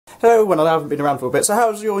Hello, well, I haven't been around for a bit. So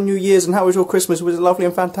how was your New Year's and how was your Christmas? Was it lovely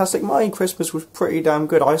and fantastic? My Christmas was pretty damn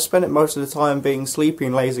good. I spent it most of the time being sleepy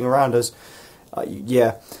and lazing around as...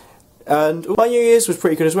 yeah. And my New Year's was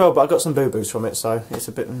pretty good as well, but I got some boo-boos from it, so it's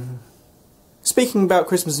a bit... Speaking about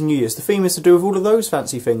Christmas and New Year's, the theme is to do with all of those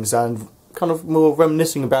fancy things and kind of more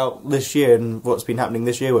reminiscing about this year and what's been happening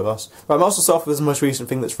this year with us. Right, I'm also start off with the most recent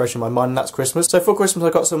thing that's fresh in my mind, and that's Christmas. So for Christmas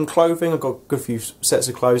I got some clothing, I got a good few sets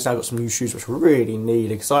of clothes, now I got some new shoes which I really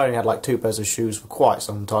needed because I only had like 2 pairs of shoes for quite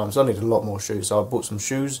some time, so I needed a lot more shoes, so I bought some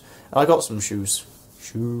shoes, and I got some shoes.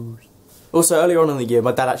 Also, earlier on in the year,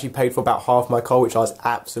 my dad actually paid for about half my car, which I was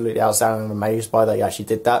absolutely outstanding and amazed by that he actually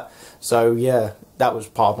did that. So yeah, that was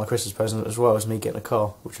part of my Christmas present as well, as me getting a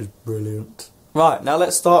car, which was brilliant. Right, now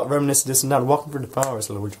let's start reminiscing this and that. Welcome through the forest,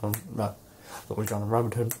 Little John and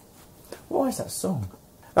Robinson. What is that song?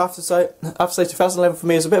 I have to say 2011 for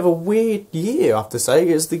me is a bit of a weird year, I have to say.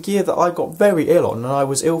 It's the year that I got very ill on, and I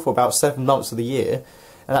was ill for about 7 months of the year.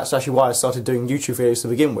 And that's actually why I started doing YouTube videos to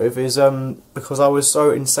begin with, is because I was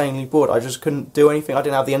so insanely bored. I just couldn't do anything. I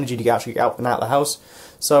didn't have the energy to actually get up and out of the house.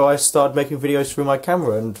 So I started making videos through my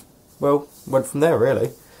camera and, well, went from there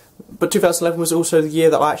really. But 2011 was also the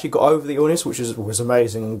year that I actually got over the illness, which was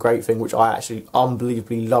amazing and a great thing, which I actually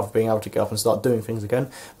unbelievably loved being able to get up and start doing things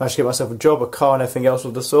again. Managed to get myself a job, a car and everything else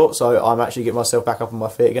of the sort, so I'm actually getting myself back up on my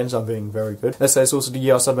feet again, so I'm doing very good. Let's say it's also the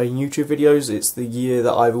year I started making YouTube videos. It's the year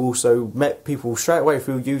that I've also met people straight away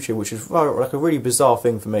through YouTube, which is like a really bizarre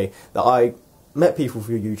thing for me, that I met people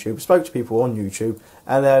through YouTube, spoke to people on YouTube,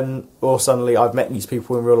 and then, or suddenly I've met these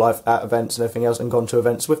people in real life at events and everything else and gone to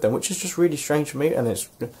events with them, which is just really strange for me, and it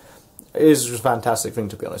is just a fantastic thing,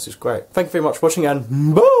 to be honest. It's great. Thank you very much for watching,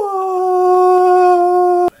 and bye!